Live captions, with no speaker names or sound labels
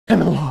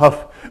in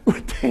love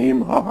with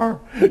Tamar.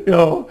 You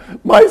know,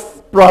 my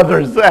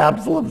brother's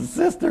Absalom's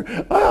sister.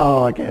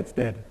 Oh, I can't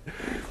stand it.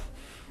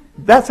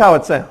 That's how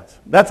it sounds.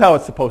 That's how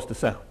it's supposed to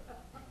sound.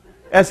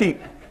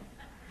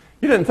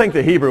 You didn't think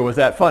the Hebrew was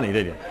that funny,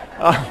 did you?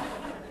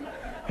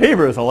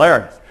 Hebrew is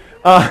hilarious.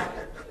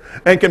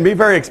 And can be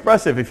very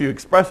expressive if you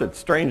express it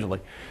strangely.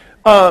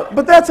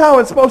 But that's how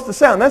it's supposed to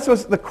sound.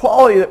 That's the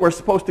quality that we're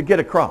supposed to get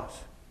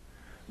across.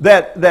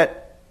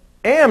 That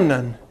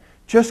Amnon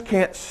just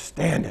can't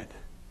stand it.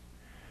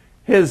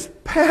 His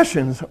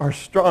passions are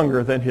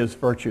stronger than his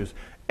virtues.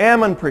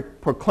 Amnon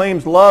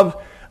proclaims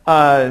love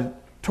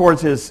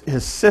towards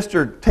his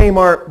sister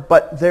Tamar,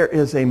 but there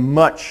is a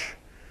much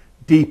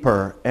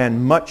deeper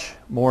and much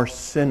more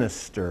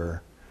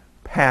sinister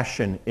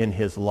passion in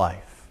his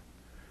life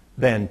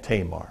than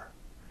Tamar.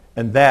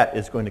 And that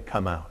is going to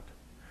come out.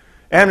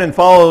 Amnon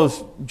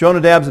follows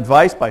Jonadab's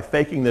advice by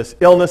faking this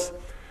illness.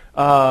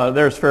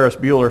 There's Ferris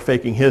Bueller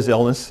faking his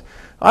illness.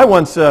 I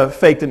once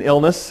faked an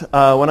illness.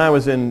 When I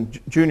was in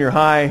junior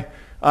high,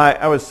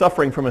 I was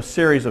suffering from a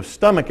series of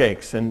stomach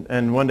aches.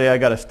 And one day I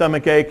got a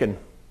stomach ache,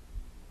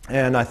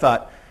 and I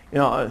thought, you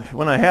know,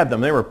 when I had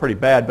them, they were pretty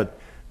bad. But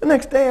the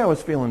next day I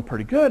was feeling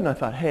pretty good, and I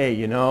thought, hey,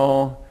 you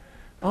know,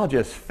 I'll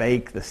just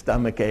fake the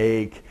stomach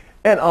ache,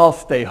 and I'll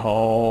stay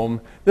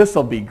home. This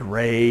will be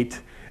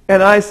great.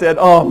 And I said,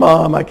 oh,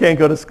 Mom, I can't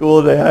go to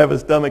school today. I have a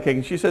stomach ache.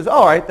 And she says,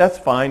 all right, that's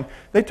fine.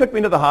 They took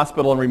me to the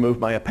hospital and removed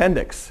my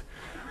appendix.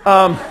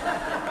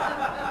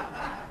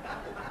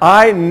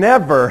 I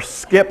never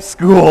skip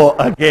school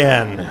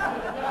again.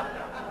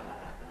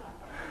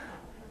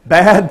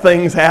 Bad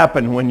things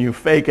happen when you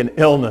fake an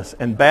illness,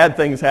 and bad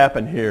things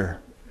happen here.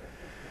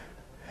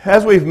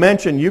 As we've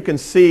mentioned, you can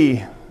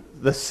see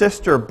the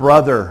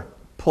sister-brother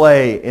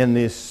play in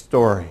this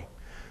story.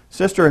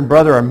 Sister and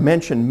brother are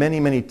mentioned many,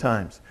 many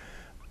times.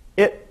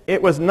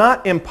 It was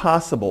not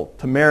impossible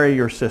to marry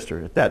your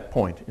sister at that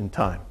point in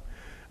time.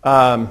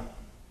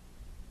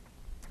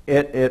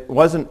 It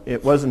wasn't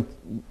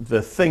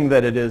the thing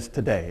that it is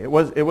today. It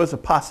was a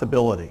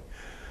possibility.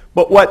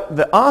 But what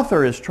the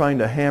author is trying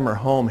to hammer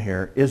home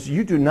here is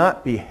you do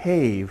not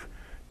behave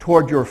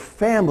toward your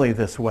family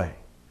this way.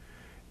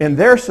 In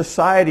their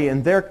society,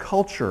 in their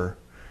culture,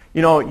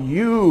 you know,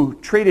 you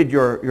treated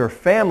your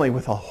family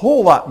with a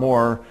whole lot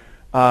more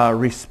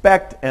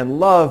respect and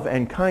love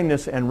and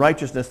kindness and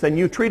righteousness than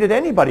you treated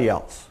anybody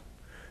else.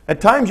 At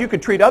times you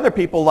could treat other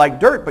people like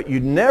dirt, but you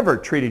never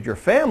treated your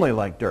family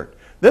like dirt.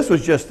 This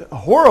was just a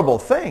horrible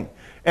thing.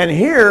 And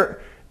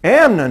here,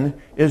 Amnon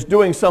is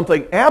doing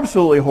something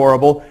absolutely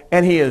horrible,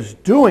 and he is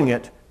doing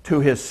it to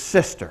his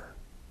sister.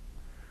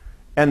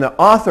 And the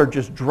author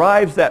just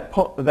drives that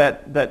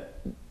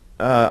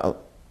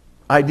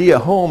idea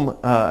home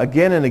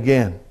again and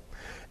again.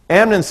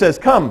 Amnon says,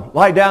 come,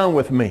 lie down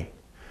with me.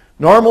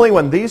 Normally,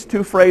 when these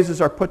two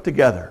phrases are put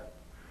together,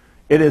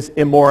 it is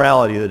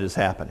immorality that is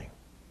happening.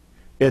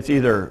 It's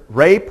either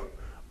rape,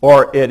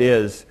 or it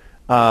is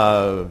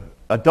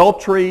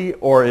adultery,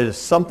 or it is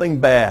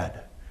something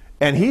bad.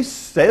 And he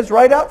says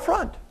right out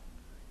front,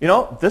 you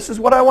know, this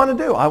is what I want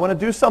to do. I want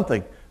to do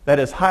something that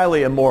is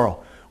highly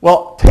immoral.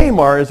 Well,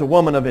 Tamar is a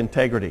woman of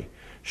integrity.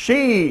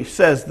 She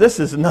says this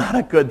is not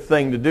a good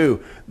thing to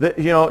do.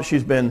 You know,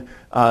 she's been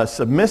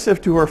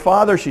submissive to her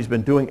father. She's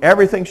been doing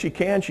everything she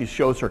can. She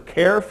shows her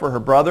care for her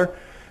brother.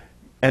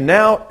 And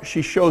now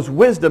she shows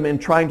wisdom in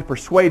trying to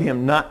persuade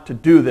him not to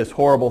do this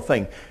horrible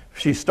thing.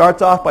 She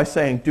starts off by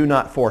saying, do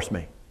not force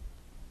me.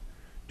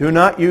 Do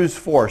not use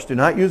force. Do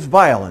not use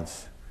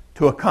violence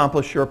to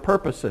accomplish your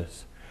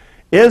purposes.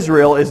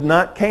 Israel is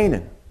not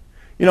Canaan.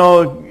 You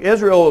know,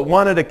 Israel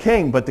wanted a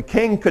king, but the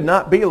king could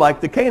not be like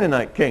the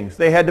Canaanite kings.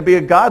 They had to be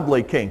a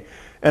godly king.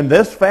 And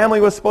this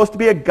family was supposed to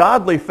be a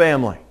godly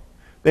family.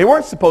 They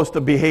weren't supposed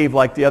to behave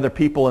like the other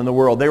people in the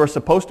world. They were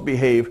supposed to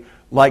behave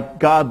like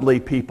godly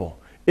people.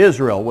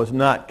 Israel was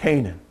not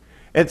Canaan.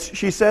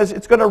 She says,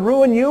 it's going to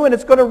ruin you and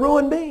it's going to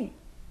ruin me.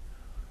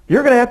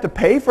 You're going to have to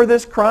pay for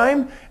this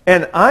crime,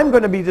 and I'm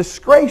going to be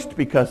disgraced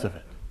because of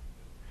it.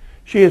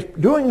 She is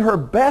doing her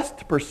best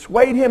to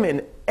persuade him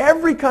in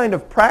every kind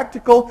of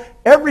practical,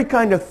 every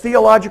kind of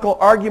theological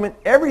argument,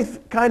 every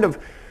kind of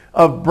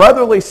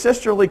brotherly,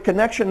 sisterly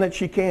connection that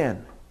she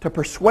can to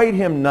persuade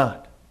him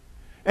not.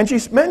 And she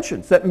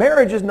mentions that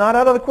marriage is not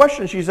out of the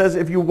question. She says,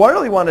 if you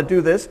really want to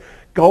do this,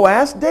 go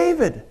ask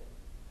David.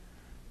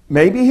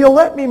 Maybe he'll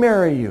let me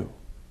marry you.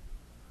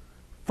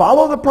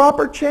 Follow the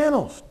proper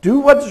channels. Do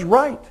what's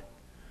right.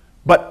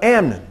 But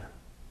Amnon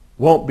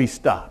won't be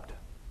stopped.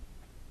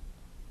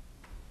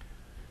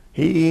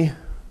 He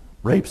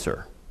rapes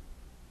her.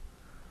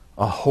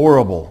 A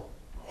horrible,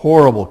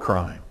 horrible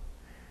crime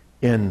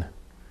in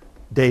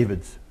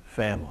David's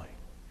family.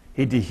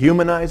 He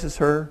dehumanizes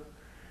her,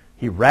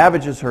 he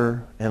ravages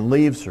her, and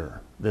leaves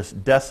her, this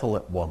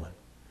desolate woman.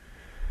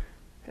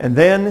 And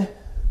then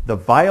the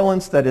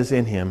violence that is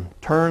in him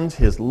turns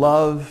his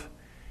love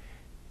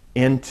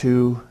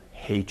into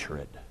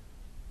hatred.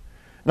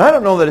 And I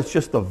don't know that it's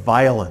just the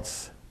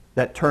violence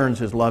that turns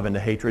his love into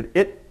hatred.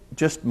 It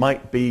just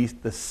might be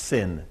the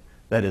sin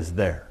that is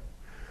there.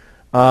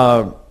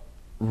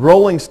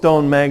 Rolling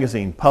Stone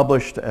magazine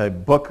published a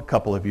book a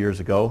couple of years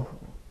ago,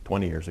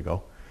 20 years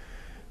ago.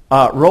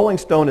 Rolling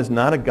Stone is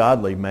not a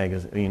godly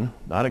magazine.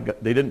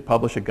 They didn't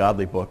publish a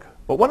godly book.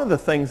 But one of the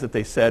things that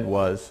they said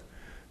was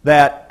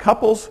that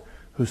couples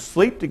who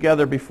sleep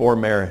together before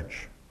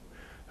marriage,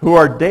 who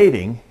are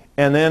dating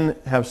and then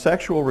have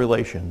sexual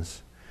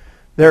relations,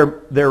 their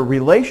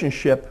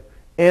relationship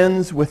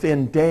ends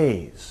within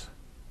days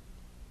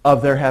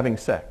of their having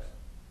sex.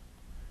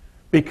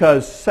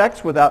 Because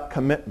sex without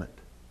commitment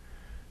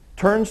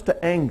turns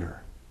to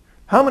anger.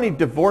 How many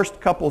divorced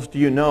couples do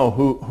you know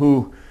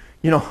who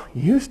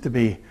used to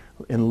be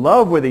in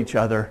love with each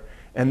other,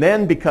 and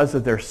then because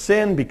of their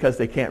sin, because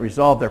they can't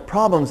resolve their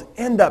problems,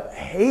 end up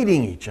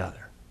hating each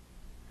other?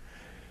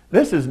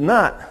 This is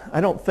not,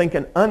 I don't think,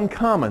 an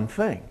uncommon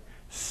thing.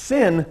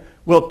 Sin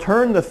will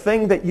turn the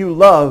thing that you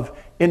love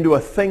into a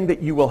thing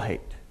that you will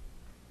hate.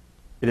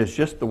 It is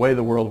just the way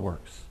the world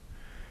works.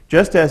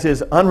 Just as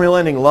his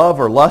unrelenting love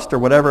or lust or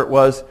whatever it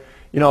was,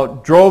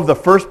 drove the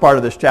first part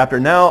of this chapter,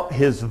 now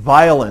his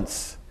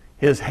violence,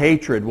 his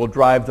hatred will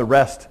drive the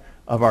rest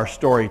of our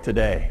story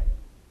today.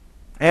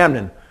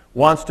 Amnon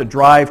wants to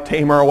drive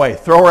Tamar away,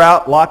 throw her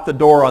out, lock the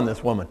door on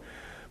this woman.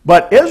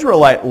 But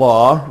Israelite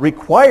law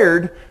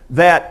required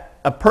that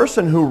a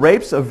person who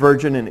rapes a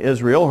virgin in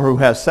Israel, or who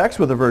has sex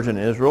with a virgin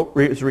in Israel,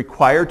 is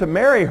required to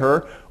marry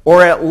her,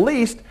 or at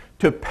least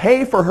to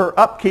pay for her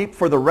upkeep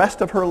for the rest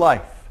of her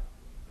life.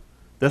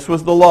 This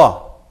was the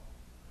law.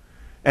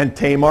 And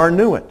Tamar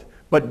knew it.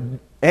 But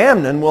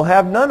Amnon will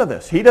have none of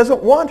this. He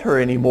doesn't want her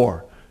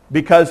anymore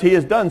because he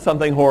has done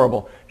something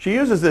horrible. She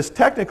uses this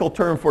technical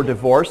term for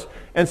divorce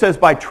and says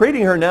by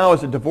treating her now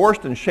as a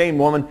divorced and shamed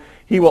woman,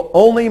 he will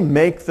only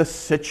make the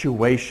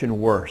situation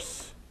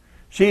worse.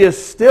 She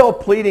is still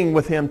pleading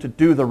with him to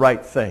do the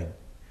right thing.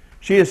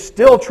 She is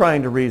still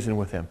trying to reason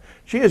with him.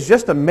 She is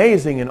just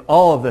amazing in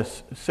all of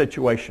this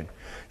situation.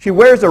 She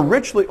wears a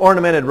richly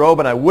ornamented robe,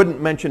 and I wouldn't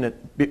mention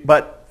it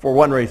but for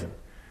one reason.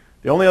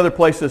 The only other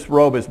place this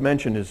robe is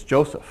mentioned is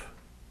Joseph.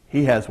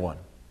 He has one.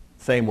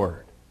 Same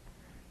word.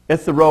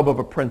 It's the robe of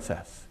a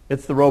princess.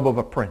 It's the robe of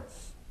a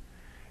prince.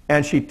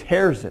 And she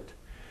tears it.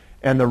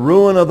 And the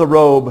ruin of the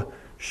robe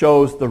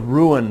shows the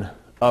ruin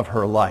of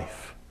her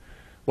life.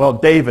 Well,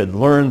 David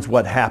learns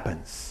what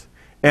happens.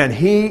 And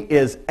he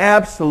is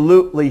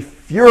absolutely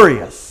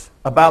furious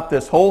about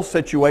this whole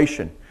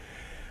situation.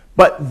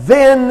 But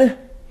then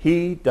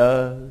he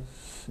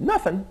does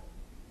nothing.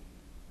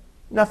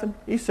 Nothing.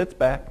 He sits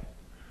back.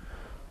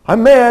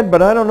 I'm mad,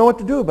 but I don't know what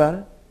to do about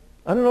it.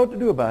 I don't know what to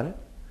do about it.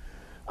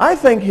 I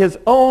think his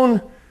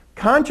own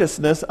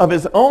consciousness of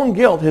his own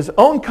guilt, his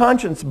own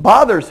conscience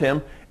bothers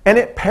him, and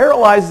it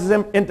paralyzes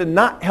him into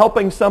not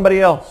helping somebody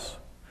else.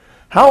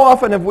 How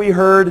often have we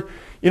heard,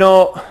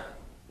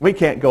 we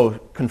can't go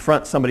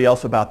confront somebody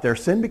else about their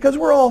sin because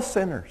we're all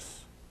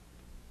sinners.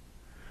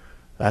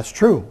 That's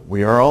true.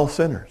 We are all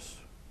sinners.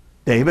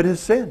 David has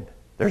sinned.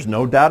 There's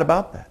no doubt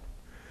about that.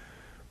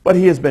 But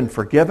he has been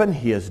forgiven.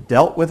 He has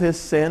dealt with his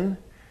sin.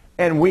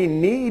 And we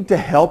need to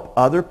help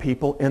other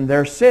people in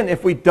their sin.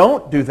 If we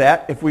don't do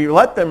that, if we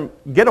let them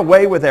get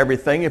away with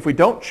everything, if we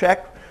don't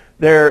check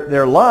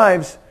their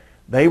lives,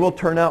 they will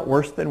turn out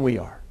worse than we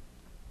are.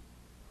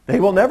 They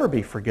will never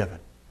be forgiven.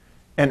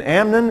 And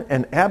Amnon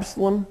and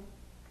Absalom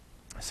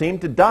seem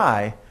to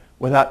die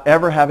without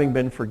ever having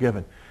been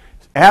forgiven.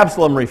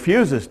 Absalom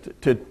refuses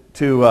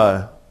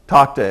to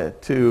talk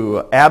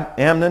to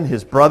Amnon,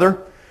 his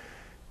brother,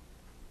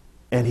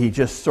 and he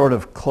just sort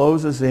of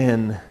closes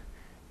in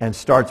and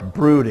starts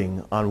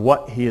brooding on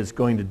what he is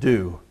going to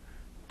do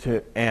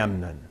to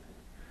Amnon.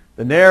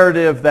 The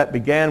narrative that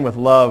began with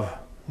love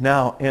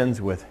now ends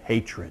with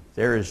hatred.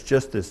 There is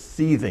just this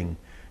seething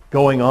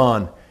going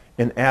on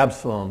in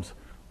Absalom's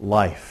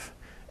life.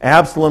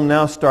 Absalom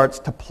now starts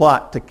to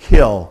plot to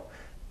kill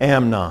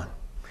Amnon.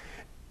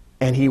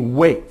 And he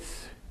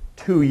waits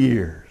 2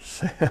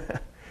 years.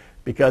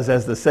 Because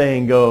as the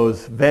saying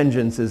goes,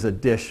 vengeance is a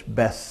dish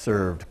best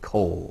served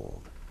cold.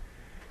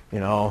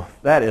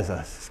 That is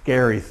a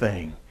scary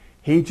thing.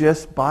 He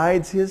just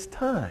bides his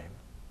time,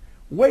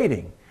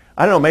 waiting.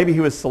 I don't know, maybe he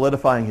was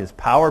solidifying his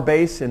power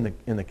base in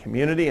the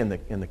community, in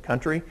the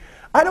country.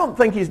 I don't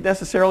think he's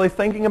necessarily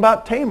thinking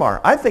about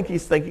Tamar. I think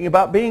he's thinking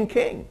about being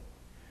king.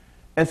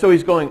 And so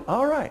he's going,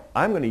 all right,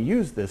 I'm going to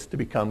use this to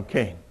become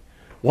king.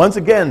 Once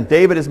again,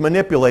 David is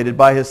manipulated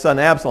by his son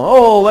Absalom.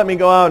 Oh, let me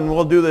go out and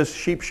we'll do this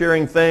sheep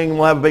shearing thing.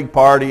 We'll have a big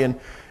party.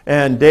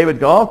 And David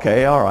go,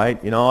 okay, all right.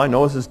 I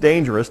know this is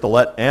dangerous to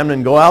let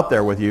Amnon go out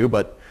there with you,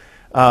 but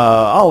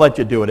I'll let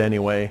you do it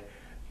anyway.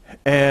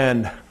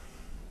 And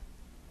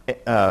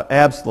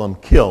Absalom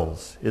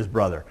kills his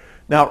brother.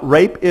 Now,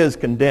 rape is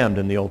condemned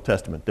in the Old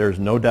Testament. There's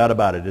no doubt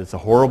about it. It's a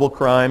horrible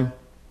crime,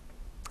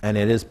 and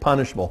it is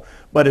punishable.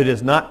 But it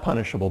is not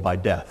punishable by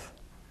death.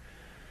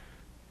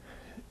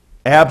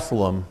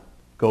 Absalom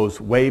goes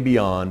way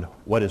beyond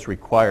what is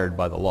required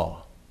by the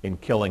law in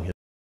killing